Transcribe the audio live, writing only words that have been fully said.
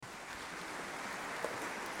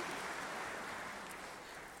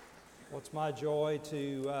Well, it's my joy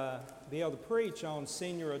to be able to preach on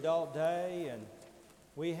Senior Adult Day, and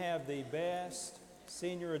we have the best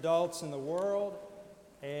senior adults in the world,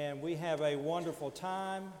 and we have a wonderful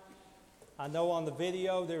time. I know on the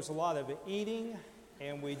video there's a lot of eating,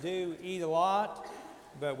 and we do eat a lot,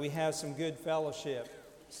 but we have some good fellowship.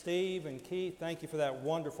 Steve and Keith, thank you for that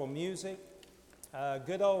wonderful music.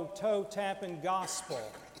 Good old toe-tapping gospel,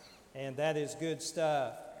 and that is good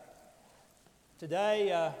stuff.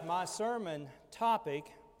 Today, my sermon topic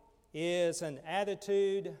is an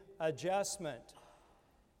attitude adjustment.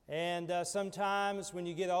 And sometimes when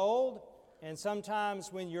you get old, and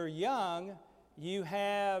sometimes when you're young, you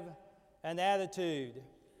have an attitude.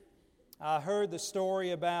 I heard the story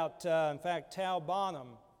about, in fact, Tal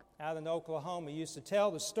Bonham out in Oklahoma used to tell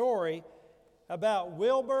the story about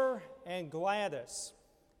Wilbur and Gladys.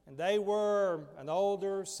 And they were an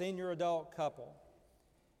older senior adult couple.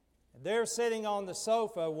 They're sitting on the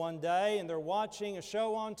sofa one day and they're watching a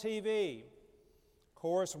show on TV. Of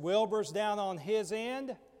course, Wilbur's down on his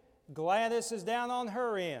end, Gladys is down on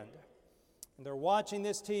her end. And they're watching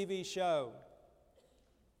this TV show.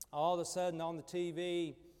 All of a sudden on the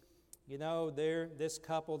TV, you know, this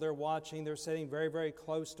couple they're watching, they're sitting very, very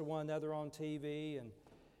close to one another on TV. And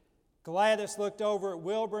Gladys looked over at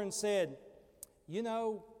Wilbur and said, "You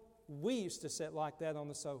know, we used to sit like that on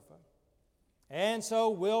the sofa." And so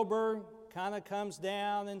Wilbur kind of comes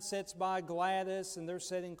down and sits by Gladys, and they're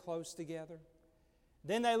sitting close together.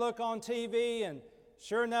 Then they look on TV, and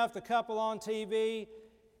sure enough, the couple on TV,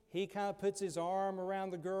 he kind of puts his arm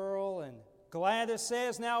around the girl, and Gladys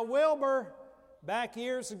says, "Now, Wilbur, back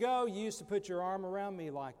years ago, you used to put your arm around me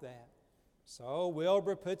like that." So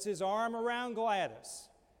Wilbur puts his arm around Gladys.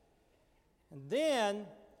 And then,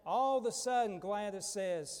 all of a sudden, Gladys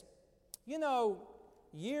says, "You know,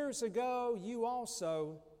 years ago, you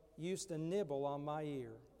also used to nibble on my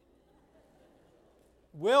ear."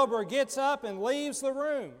 Wilbur gets up and leaves the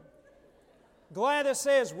room. Gladys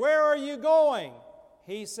says, "Where are you going?"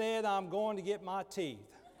 He said, "I'm going to get my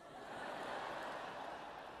teeth."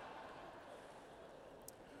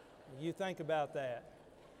 You think about that.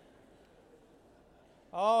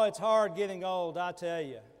 Oh, it's hard getting old, I tell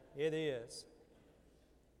you. It is.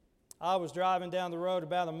 I was driving down the road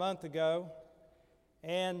about a month ago,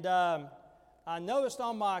 and I noticed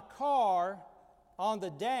on my car, on the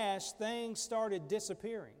dash, things started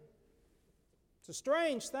disappearing. It's a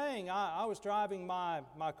strange thing. I was driving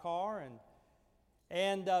my car,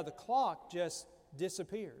 and the clock just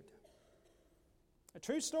disappeared. A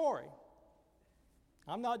true story.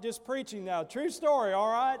 I'm not just preaching now. True story,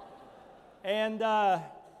 all right? And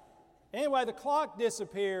anyway, the clock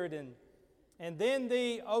disappeared, and then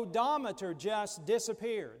the odometer just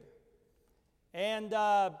disappeared. And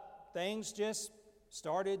things just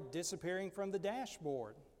started disappearing from the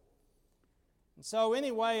dashboard. And so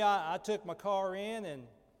anyway, I took my car in,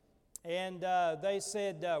 and they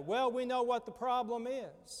said, "Well, we know what the problem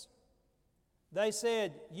is." They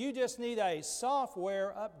said, "You just need a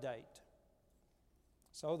software update."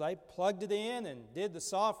 So they plugged it in and did the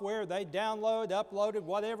software. They downloaded, uploaded,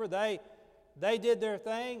 whatever. They did their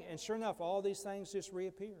thing, and sure enough, all these things just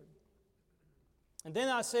reappeared. And then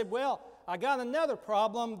I said, "Well, I got another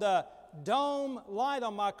problem. The dome light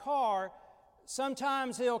on my car,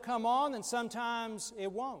 sometimes it'll come on and sometimes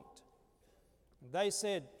it won't." They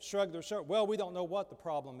said, shrugged their shoulders, "Well, we don't know what the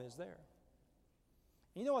problem is there."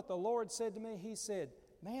 You know what the Lord said to me? He said,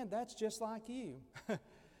 "Man, that's just like you.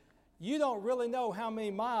 You don't really know how many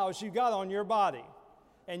miles you got on your body.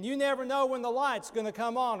 And you never know when the light's going to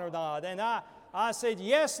come on or not." And I said,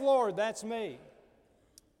 "Yes, Lord, that's me."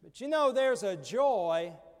 But you know, there's a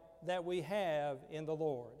joy that we have in the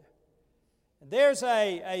Lord. There's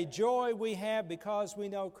a joy we have because we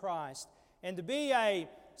know Christ. And to be a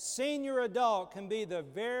senior adult can be the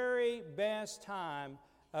very best time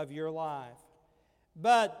of your life.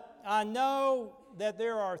 But I know that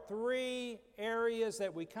there are three areas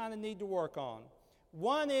that we kind of need to work on.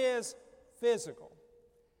 One is physical.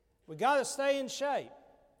 We got to stay in shape.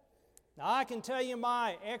 Now, I can tell you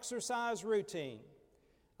my exercise routine.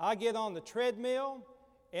 I get on the treadmill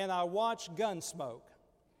and I watch Gunsmoke.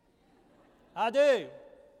 I do.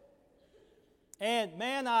 And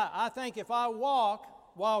man, I think if I walk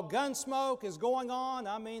while Gunsmoke is going on,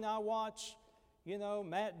 I watch,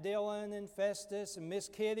 Matt Dillon and Festus and Miss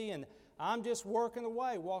Kitty, and I'm just working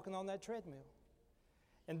away, walking on that treadmill.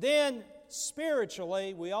 And then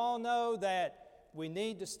spiritually, we all know that we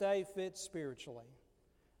need to stay fit spiritually.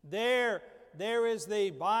 There is the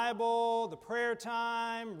Bible, the prayer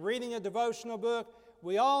time, reading a devotional book.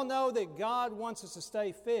 We all know that God wants us to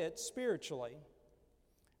stay fit spiritually.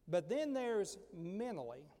 But then there's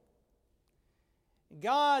mentally.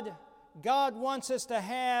 God wants us to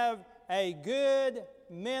have a good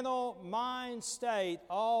mental mind state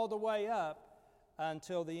all the way up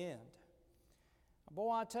until the end.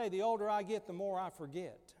 Boy, I tell you, the older I get, the more I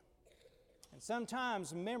forget. And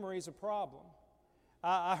sometimes memory is a problem.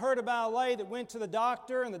 I heard about a lady that went to the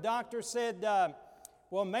doctor, and the doctor said,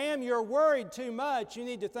 well, ma'am, you're worried too much. You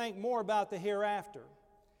need to think more about the hereafter.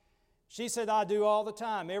 She said, I do all the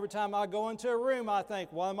time. Every time I go into a room, I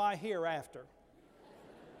think, what am I hereafter?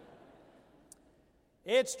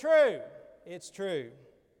 It's true. It's true.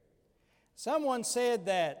 Someone said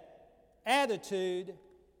that attitude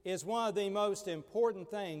is one of the most important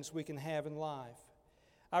things we can have in life.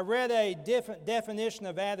 I read a definition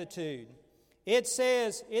of attitude. It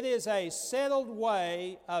says it is a settled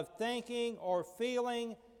way of thinking or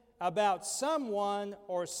feeling about someone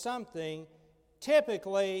or something,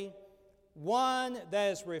 typically one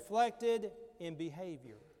that is reflected in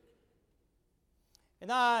behavior.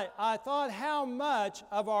 And I thought how much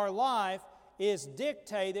of our life is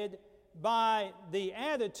dictated by the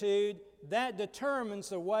attitude that determines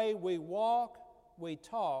the way we walk, we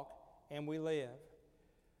talk, and we live.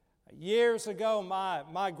 Years ago,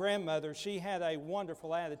 my grandmother, she had a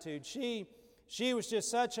wonderful attitude. She was just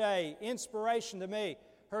such an inspiration to me.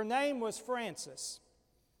 Her name was Frances.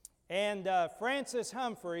 And Frances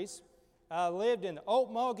Humphreys lived in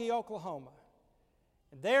Okmulgee, Oklahoma.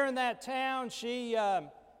 And there in that town, she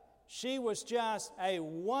was just a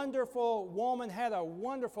wonderful woman, had a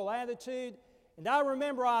wonderful attitude. And I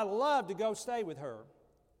remember I loved to go stay with her.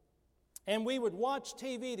 And we would watch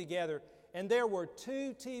TV together, and there were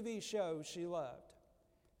 2 TV shows she loved.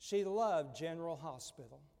 She loved General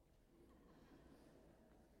Hospital.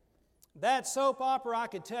 That soap opera I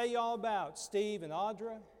could tell you all about, Steve and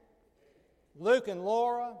Audra, Luke and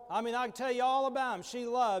Laura. I could tell you all about them. She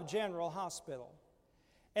loved General Hospital.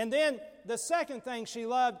 And then the second thing she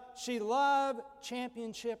loved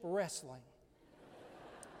championship wrestling.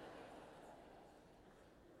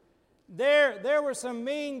 There were some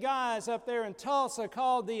mean guys up there in Tulsa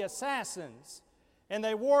called the Assassins, and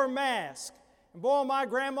they wore masks. And boy, my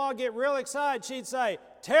grandma would get real excited. She'd say,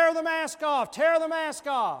 tear the mask off, tear the mask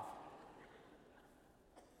off.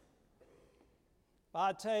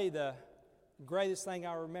 I'll tell you the greatest thing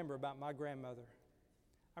I remember about my grandmother.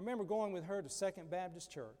 I remember going with her to Second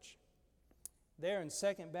Baptist Church. There in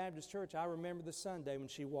Second Baptist Church, I remember the Sunday when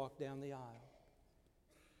she walked down the aisle.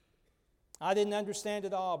 I didn't understand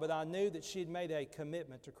it all, but I knew that she'd made a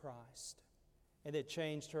commitment to Christ, and it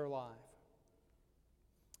changed her life.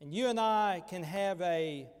 And you and I can have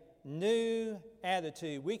a new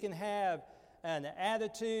attitude. We can have an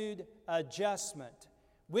attitude adjustment.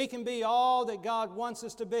 We can be all that God wants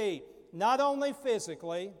us to be, not only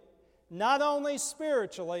physically, not only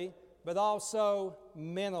spiritually, but also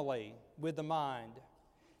mentally with the mind.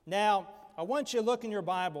 Now, I want you to look in your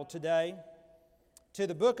Bible today to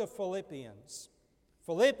the book of Philippians.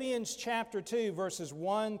 Philippians chapter 2, verses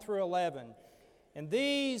 1 through 11. And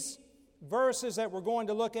these verses that we're going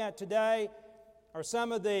to look at today are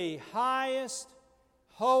some of the highest,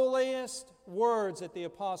 holiest words that the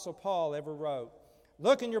Apostle Paul ever wrote.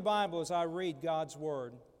 Look in your Bible as I read God's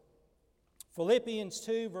Word. Philippians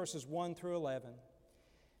 2, verses 1 through 11.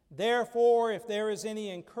 Therefore, if there is any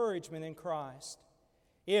encouragement in Christ,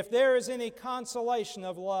 if there is any consolation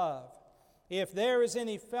of love, if there is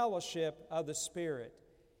any fellowship of the Spirit,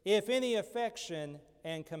 if any affection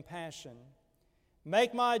and compassion,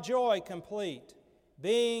 make my joy complete,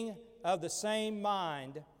 being of the same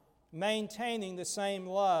mind, maintaining the same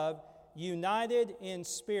love, united in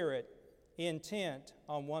spirit, intent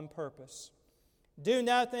on one purpose. Do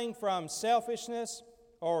nothing from selfishness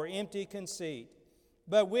or empty conceit,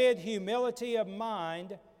 but with humility of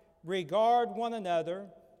mind, regard one another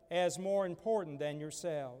as more important than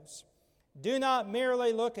yourselves. Do not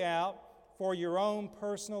merely look out for your own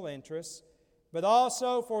personal interests, but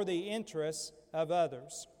also for the interests of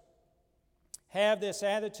others. Have this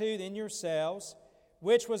attitude in yourselves,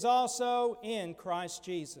 which was also in Christ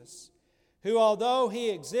Jesus, who, although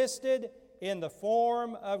he existed in the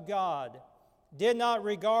form of God, did not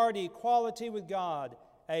regard equality with God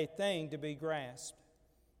a thing to be grasped,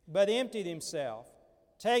 but emptied himself,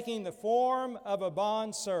 taking the form of a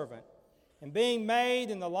bondservant, and being made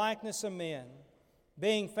in the likeness of men.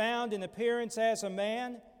 Being found in appearance as a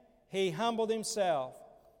man, he humbled himself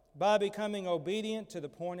by becoming obedient to the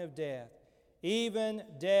point of death, even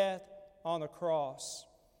death on a cross.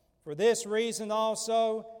 For this reason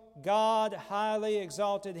also God highly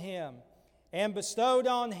exalted him and bestowed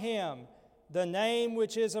on him the name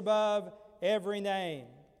which is above every name,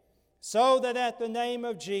 so that at the name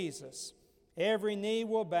of Jesus every knee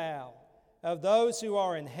will bow, of those who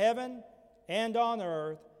are in heaven and on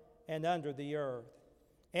earth and under the earth,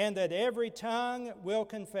 and that every tongue will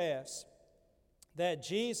confess that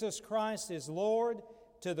Jesus Christ is Lord,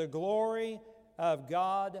 to the glory of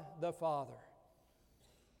God the Father.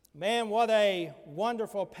 Man, what a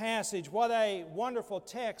wonderful passage, what a wonderful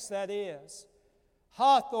text that is.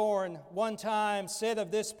 Hawthorne one time said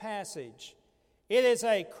of this passage, "It is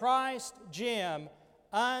a Christ gem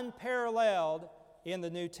unparalleled in the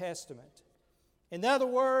New Testament." In other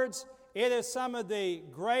words, it is some of the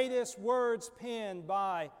greatest words penned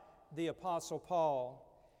by the Apostle Paul.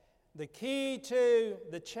 The key to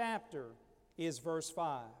the chapter is verse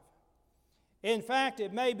 5. In fact,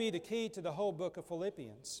 it may be the key to the whole book of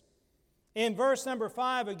Philippians. In verse number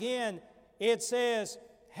 5 again, it says,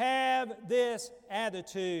 "Have this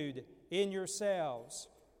attitude in yourselves,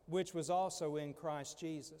 which was also in Christ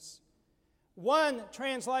Jesus." One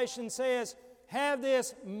translation says, "Have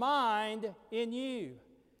this mind in you."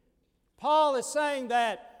 Paul is saying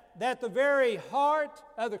that the very heart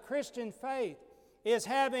of the Christian faith is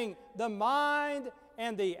having the mind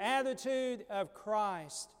and the attitude of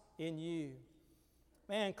Christ in you.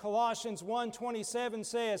 Man, Colossians 1:27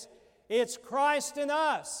 says, "It's Christ in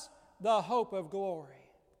us, the hope of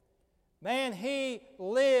glory." Man, He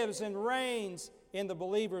lives and reigns in the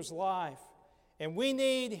believer's life, and we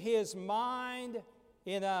need His mind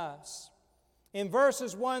in us. In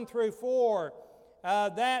verses 1 through 4,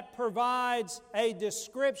 that provides a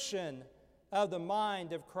description of the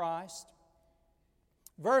mind of Christ.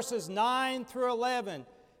 Verses 9 through 11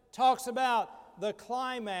 talks about the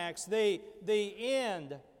climax, the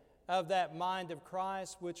end of that mind of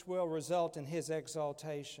Christ, which will result in His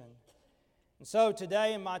exaltation. And so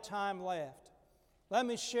today, in my time left, let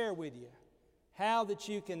me share with you how that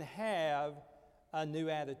you can have a new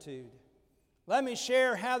attitude. Let me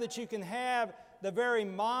share how that you can have the very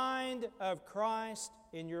mind of Christ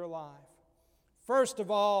in your life. First of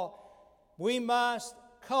all, we must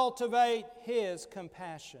cultivate His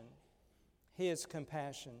compassion. His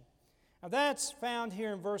compassion. Now that's found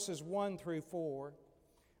here in verses 1 through 4.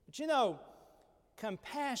 But you know,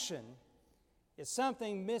 compassion is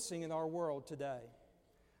something missing in our world today.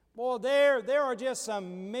 Boy, there are just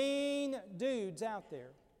some mean dudes out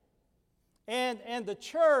there. And the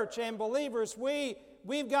church and believers,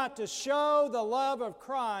 we've got to show the love of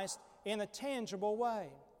Christ in a tangible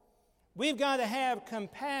way. We've got to have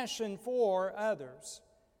compassion for others.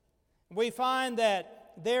 We find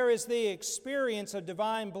that there is the experience of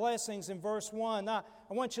divine blessings in verse 1. Now,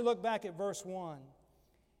 I want you to look back at verse 1.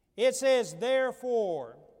 It says,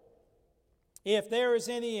 "Therefore, if there is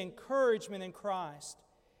any encouragement in Christ,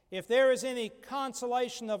 if there is any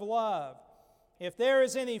consolation of love, if there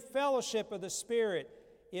is any fellowship of the Spirit,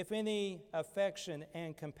 if any affection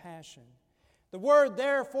and compassion." The word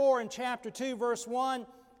 "therefore" in chapter 2, verse 1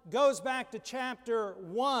 goes back to chapter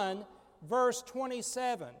 1, verse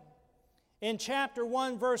 27. In chapter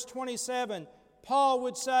 1, verse 27, Paul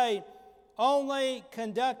would say, "Only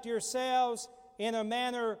conduct yourselves in a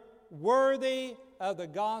manner worthy of the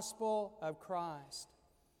gospel of Christ."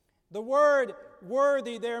 The word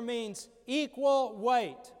 "worthy" there means equal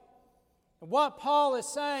weight. And what Paul is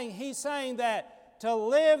saying, he's saying that to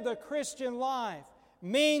live the Christian life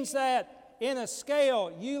means that in a scale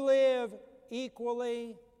you live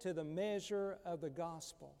equally to the measure of the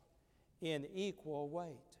gospel, in equal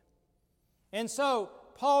weight. And so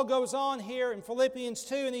Paul goes on here in Philippians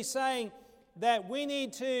 2, and he's saying that we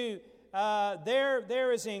need to,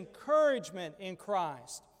 there is encouragement in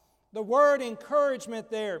Christ. The word encouragement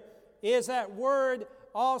there is that word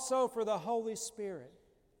also for the Holy Spirit.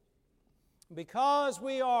 Because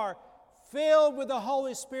we are filled with the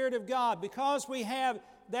Holy Spirit of God, because we have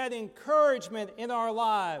that encouragement in our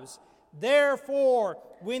lives, therefore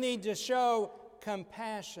we need to show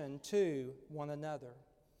compassion to one another.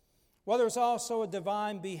 Well, there's also a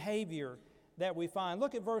divine behavior that we find.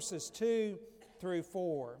 Look at verses 2 through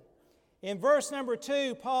 4. In verse number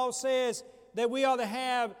 2, Paul says that we ought to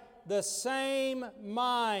have the same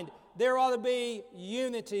mind. There ought to be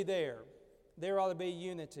unity there. There ought to be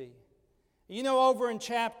unity. You know, over in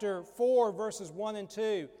chapter 4, verses 1 and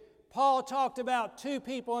 2, Paul talked about two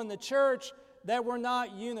people in the church that were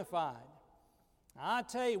not unified. I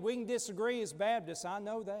tell you, we can disagree as Baptists, I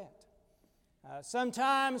know that.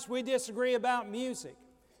 Sometimes we disagree about music.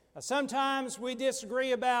 Sometimes we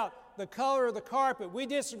disagree about the color of the carpet. We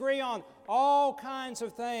disagree on all kinds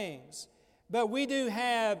of things. But we do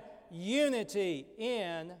have unity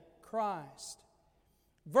in Christ.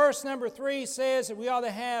 Verse number 3 says that we ought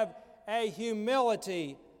to have a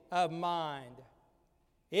humility of mind.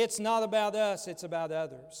 It's not about us, it's about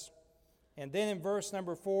others. And then in verse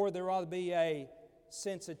number 4, there ought to be a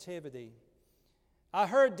sensitivity. I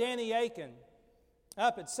heard Danny Aiken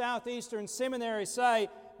up at Southeastern Seminary say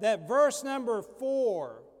that verse number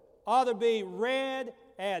 4 ought to be read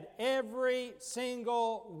at every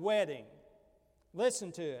single wedding.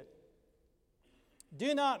 Listen to it.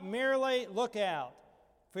 Do not merely look out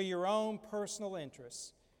for your own personal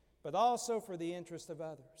interests, but also for the interest of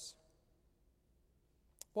others.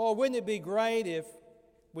 Boy, wouldn't it be great if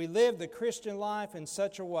we lived the Christian life in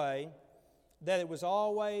such a way that it was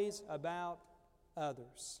always about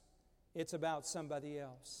others. It's about somebody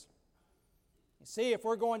else. You see, if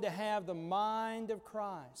we're going to have the mind of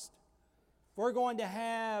Christ, if we're going to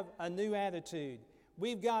have a new attitude,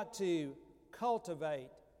 we've got to cultivate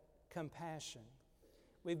compassion.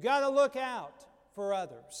 We've got to look out for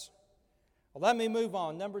others. Well, let me move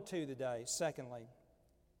on. Number 2 today. Secondly,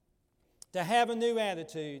 to have a new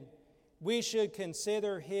attitude, we should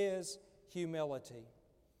consider His humility.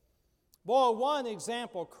 Boy, what an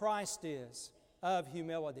example Christ is of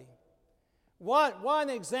humility. What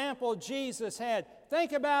an example Jesus had.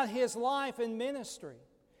 Think about His life and ministry.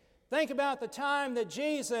 Think about the time that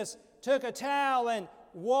Jesus took a towel and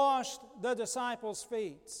washed the disciples'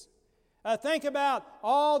 feet. Think about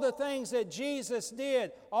all the things that Jesus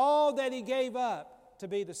did, all that He gave up to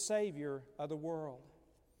be the Savior of the world.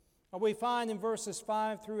 We find in verses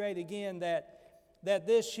 5 through 8 again that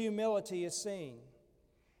this humility is seen.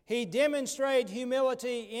 He demonstrated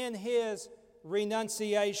humility in His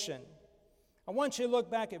renunciation. I want you to look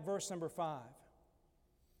back at verse number 5.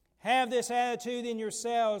 Have this attitude in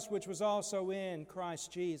yourselves, which was also in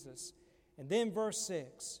Christ Jesus. And then verse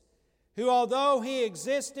 6. Who, although He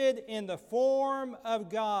existed in the form of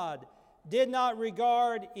God, did not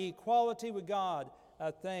regard equality with God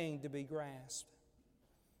a thing to be grasped.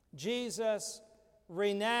 Jesus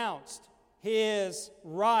renounced His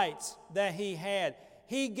rights that He had.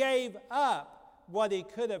 He gave up what He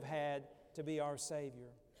could have had to be our Savior.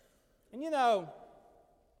 And you know,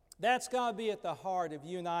 that's got to be at the heart of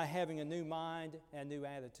you and I having a new mind and a new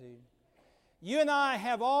attitude. You and I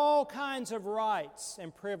have all kinds of rights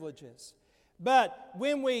and privileges. But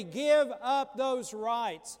when we give up those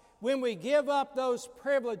rights, when we give up those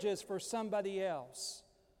privileges for somebody else,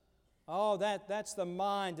 that's the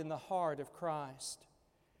mind and the heart of Christ.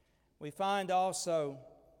 We find also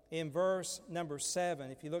in verse number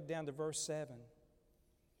 7, if you look down to verse 7,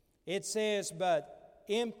 it says, but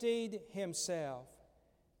emptied Himself,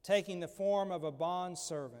 taking the form of a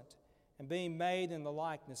bondservant and being made in the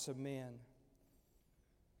likeness of men.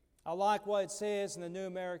 I like what it says in the New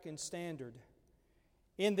American Standard.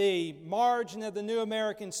 In the margin of the New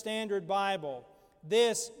American Standard Bible,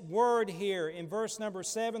 this word here in verse number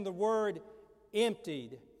 7, the word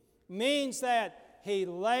emptied, means that He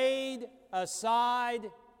laid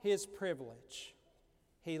aside His privilege.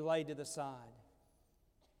 He laid it aside.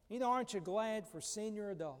 You know, aren't you glad for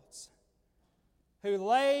senior adults who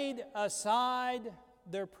laid aside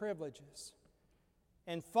their privileges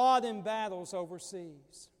and fought in battles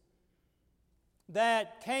overseas,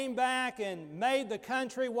 that came back and made the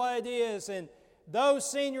country what it is, and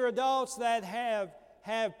those senior adults that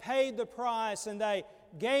have paid the price and they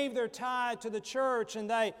gave their tithe to the church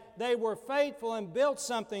and they were faithful and built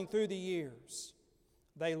something through the years.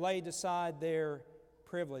 They laid aside their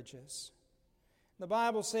privileges. The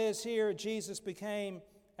Bible says here Jesus became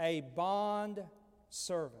a bond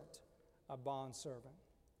servant. A bond servant.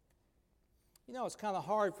 You know, it's kind of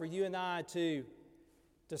hard for you and I to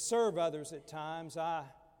serve others at times.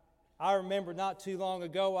 I remember not too long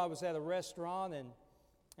ago I was at a restaurant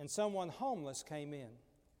and someone homeless came in.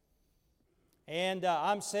 And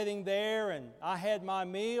I'm sitting there and I had my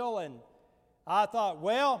meal and I thought,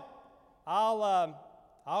 well,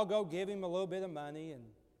 I'll go give him a little bit of money and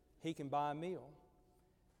he can buy a meal.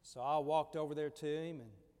 So I walked over there to him and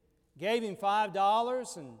gave him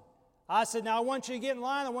 $5 and I said, now I want you to get in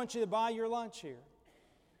line. I want you to buy your lunch here.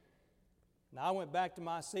 And I went back to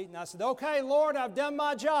my seat and I said, okay, Lord, I've done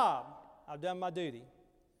my job. I've done my duty.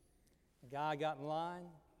 The guy got in line,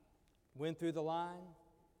 went through the line,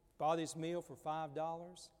 bought his meal for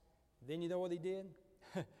 $5. Then you know what he did?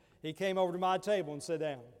 He came over to my table and sat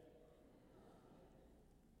down.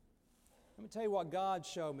 Let me tell you what God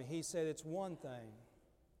showed me. He said it's one thing.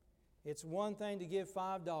 It's one thing to give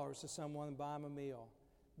 $5 to someone and buy them a meal,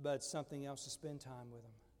 but it's something else to spend time with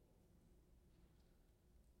them.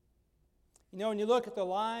 You know, when you look at the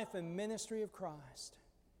life and ministry of Christ,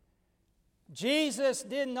 Jesus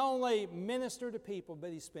didn't only minister to people, but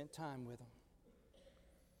He spent time with them.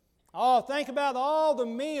 Oh, think about all the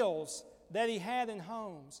meals that He had in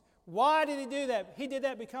homes. Why did He do that? He did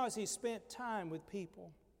that because He spent time with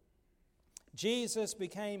people. Jesus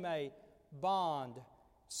became a bond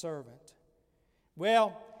servant.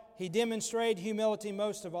 Well, he demonstrated humility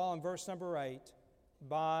most of all in verse number 8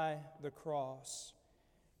 by the cross.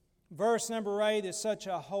 Verse number 8 is such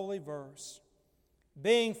a holy verse.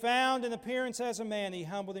 Being found in appearance as a man, he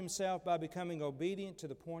humbled himself by becoming obedient to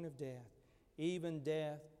the point of death, even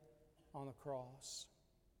death on the cross.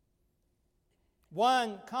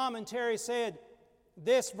 One commentary said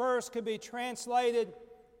this verse could be translated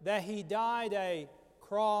that he died a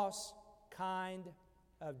cross kind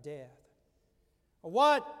of death.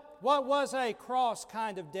 What was a cross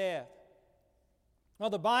kind of death? Well,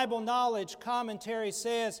 the Bible Knowledge commentary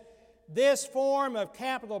says this form of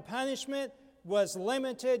capital punishment was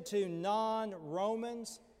limited to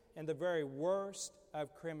non-Romans and the very worst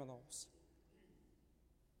of criminals.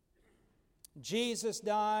 Jesus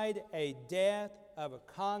died a death of a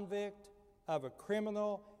convict, of a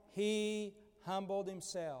criminal. He humbled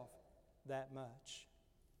himself that much.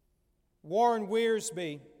 Warren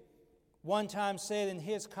Wiersbe one time said in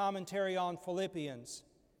his commentary on Philippians,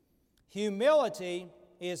 humility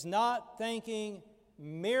is not thinking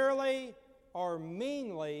merely or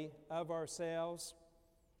meanly of ourselves.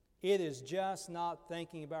 It is just not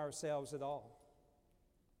thinking about ourselves at all.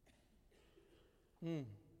 You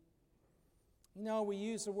know, we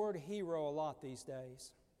use the word hero a lot these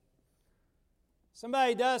days.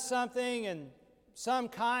 Somebody does something and some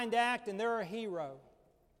kind act and they're a hero.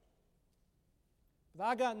 But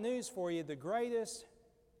I got news for you. The greatest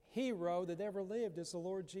hero that ever lived is the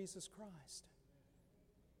Lord Jesus Christ.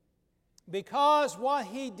 Because what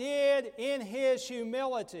He did in His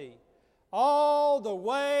humility all the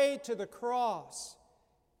way to the cross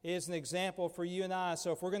is an example for you and I.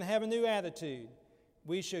 So if we're going to have a new attitude,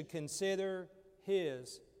 we should consider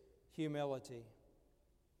His humility.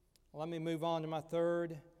 Let me move on to my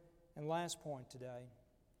third and last point today.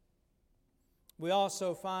 We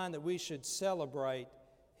also find that we should celebrate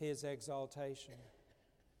His exaltation.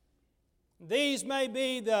 These may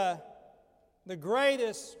be the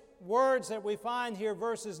greatest words that we find here,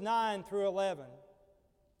 verses 9 through 11.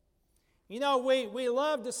 You know, we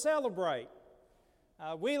love to celebrate.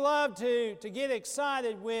 We love to get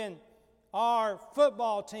excited when our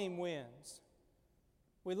football team wins.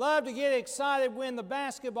 We love to get excited when the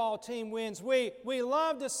basketball team wins. We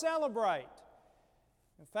love to celebrate.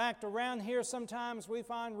 In fact, around here sometimes we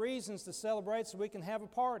find reasons to celebrate so we can have a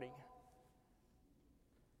party.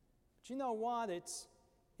 But you know what? It's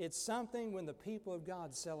something when the people of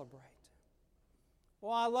God celebrate.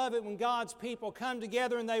 Well, I love it when God's people come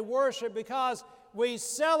together and they worship because we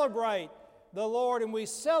celebrate the Lord and we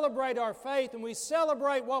celebrate our faith and we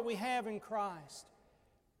celebrate what we have in Christ.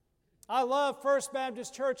 I love First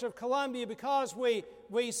Baptist Church of Columbia because we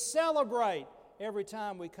celebrate every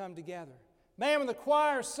time we come together. Man, when the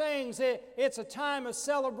choir sings, it's a time of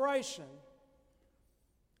celebration.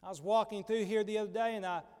 I was walking through here the other day and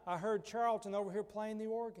I heard Charlton over here playing the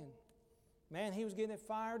organ. Man, he was getting it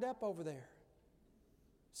fired up over there.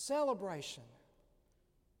 Celebration.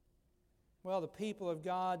 Well, the people of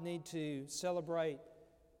God need to celebrate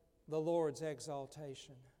the Lord's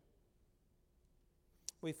exaltation.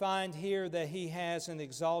 We find here that He has an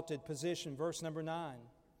exalted position. Verse number 9.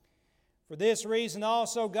 For this reason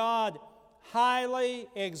also God highly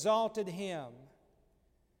exalted Him.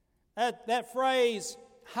 That phrase,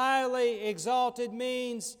 highly exalted,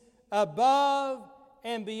 means above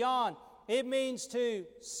and beyond. It means to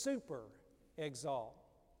super exalt.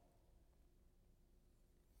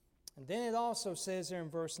 And then it also says there in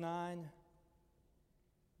verse 9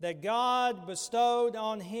 that God bestowed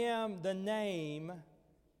on Him the name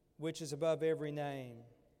which is above every name.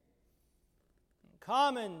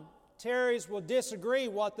 Commentaries will disagree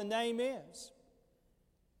what the name is.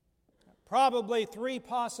 Probably three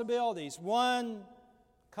possibilities. One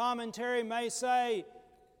commentary may say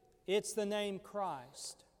it's the name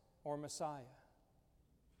Christ or Messiah.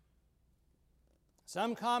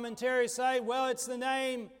 Some commentaries say, well, it's the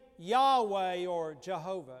name Yahweh or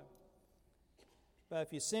Jehovah. But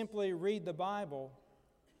if you simply read the Bible,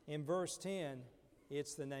 in verse 10,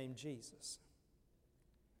 it's the name Jesus.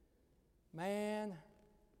 Man,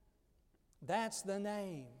 that's the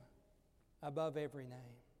name above every name.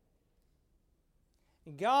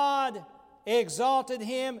 God exalted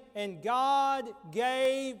Him, and God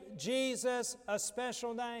gave Jesus a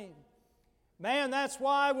special name. Man, that's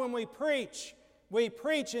why when we preach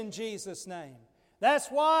in Jesus' name. That's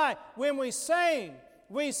why when we sing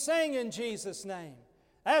in Jesus' name.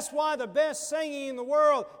 That's why the best singing in the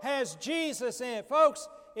world has Jesus in it. Folks,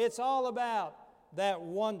 it's all about that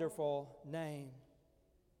wonderful name.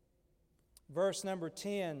 Verse number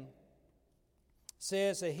 10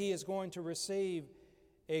 says that he is going to receive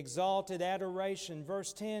exalted adoration.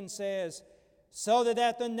 Verse 10 says, so that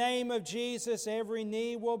at the name of Jesus every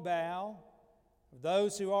knee will bow, of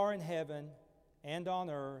those who are in heaven and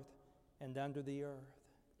on earth and under the earth.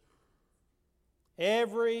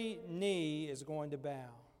 Every knee is going to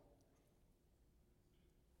bow.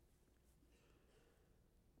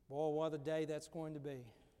 Boy, what a day that's going to be.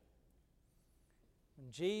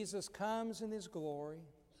 When Jesus comes in His glory,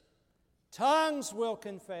 tongues will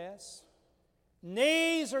confess,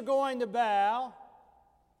 knees are going to bow,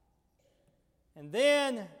 and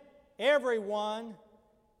then everyone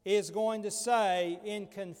is going to say in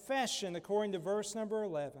confession, according to verse number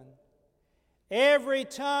 11, every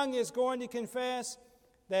tongue is going to confess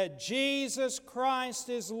that Jesus Christ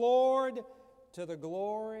is Lord to the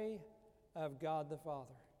glory of God the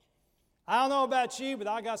Father. I don't know about you, but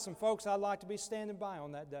I got some folks I'd like to be standing by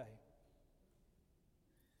on that day,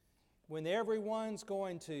 when everyone's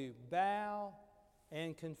going to bow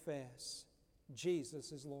and confess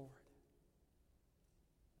Jesus is Lord.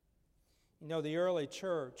 You know, the early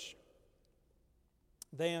church,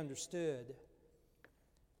 they understood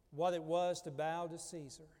what it was to bow to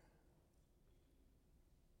Caesar.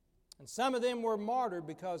 And some of them were martyred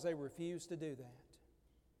because they refused to do that.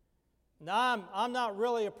 Now, I'm not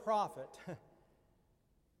really a prophet,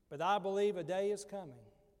 but I believe a day is coming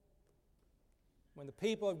when the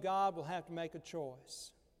people of God will have to make a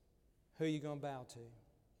choice. Who are you going to bow to?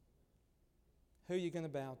 Who are you going to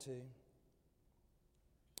bow to?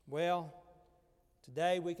 Well,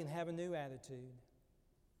 today we can have a new attitude.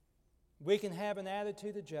 We can have an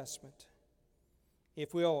attitude adjustment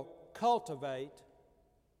if we'll cultivate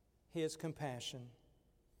His compassion,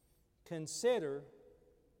 consider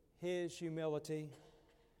His humility,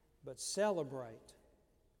 but celebrate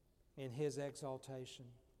in His exaltation.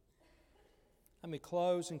 Let me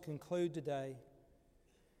close and conclude today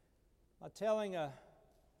by telling a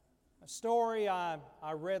story I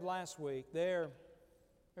read last week. There's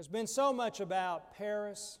been so much about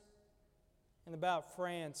Paris and about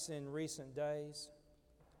France in recent days.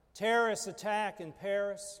 Terrorist attack in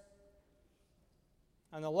Paris,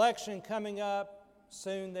 an election coming up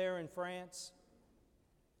soon there in France.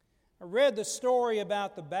 I read the story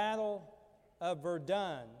about the Battle of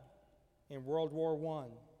Verdun in World War I.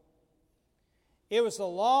 It was the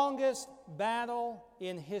longest battle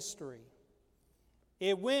in history.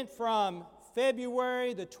 It went from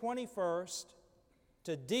February the 21st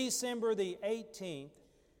to December the 18th,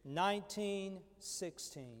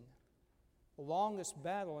 1916. The longest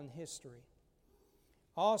battle in history.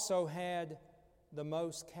 Also had the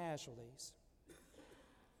most casualties.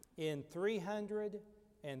 In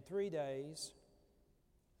 303 days,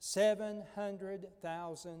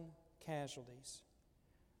 700,000 casualties.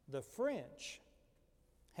 The French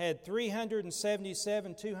had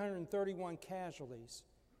 231 casualties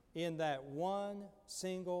in that one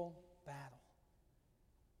single battle.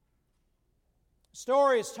 The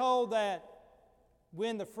story is told that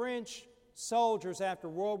when the French soldiers after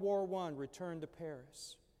World War I returned to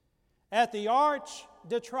Paris, at the Arch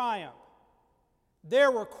de Triomphe,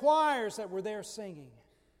 there were choirs that were there singing.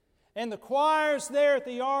 And the choirs there at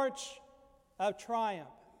the Arch of Triumph,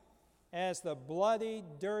 as the bloody,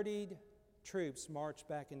 dirtied troops marched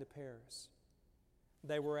back into Paris,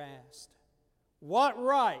 they were asked, what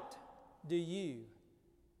right do you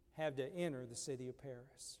have to enter the city of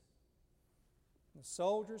Paris? The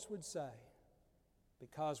soldiers would say,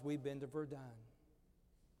 because we've been to Verdun.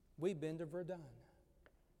 We've been to Verdun.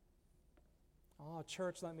 Oh,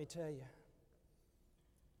 church, let me tell you,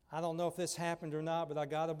 I don't know if this happened or not, but I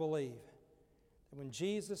got to believe that when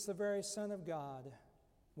Jesus, the very Son of God,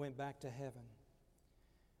 went back to heaven,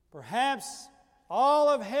 perhaps all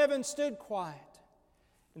of heaven stood quiet,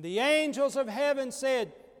 and the angels of heaven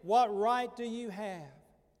said, what right do you have,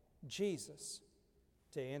 Jesus,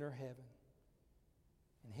 to enter heaven?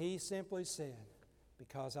 And He simply said,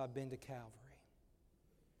 because I've been to Calvary.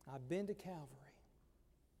 I've been to Calvary.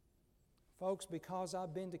 Folks, because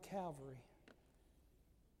I've been to Calvary,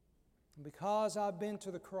 and because I've been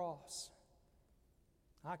to the cross,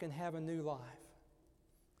 I can have a new life.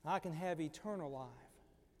 I can have eternal life.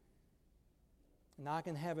 And I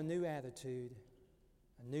can have a new attitude,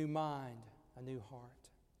 a new mind, a new heart.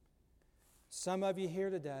 Some of you here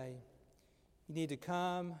today, you need to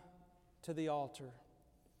come to the altar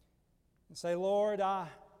and say, Lord, I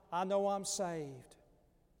know I'm saved,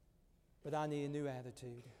 but I need a new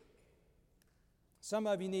attitude. Some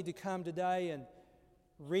of you need to come today and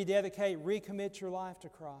rededicate, recommit your life to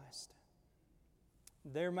Christ.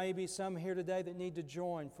 There may be some here today that need to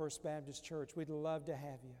join First Baptist Church. We'd love to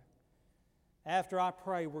have you. After I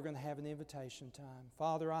pray, we're going to have an invitation time.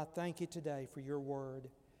 Father, I thank you today for your word.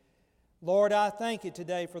 Lord, I thank you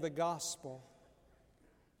today for the gospel.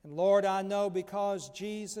 And Lord, I know because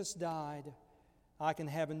Jesus died, I can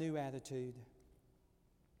have a new attitude.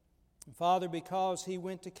 And Father, because He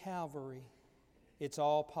went to Calvary, it's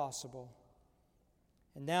all possible.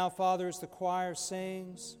 And now, Father, as the choir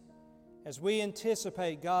sings, as we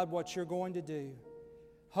anticipate, God, what you're going to do,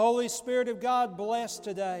 Holy Spirit of God, bless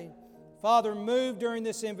today. Father, move during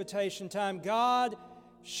this invitation time. God,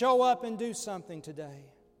 show up and do something today.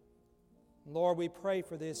 Lord, we pray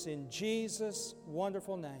for this in Jesus'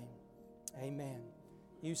 wonderful name. Amen.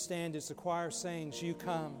 You stand as the choir sings, You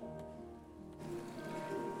Come.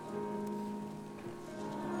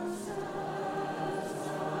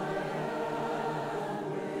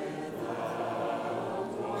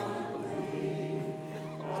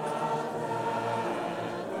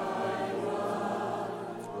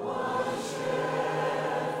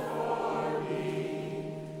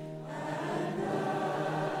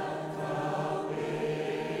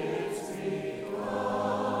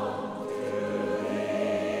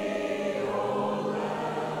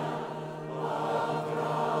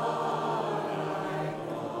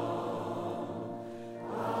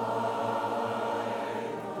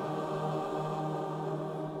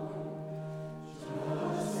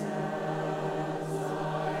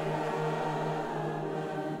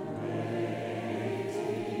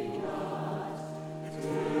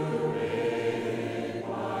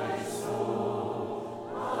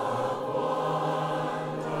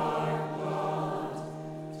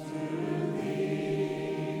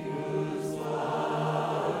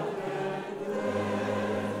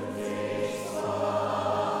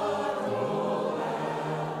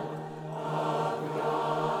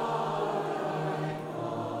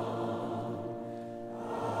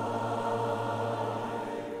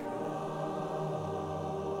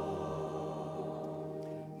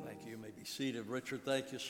 Seated. Richard, thank you, sir.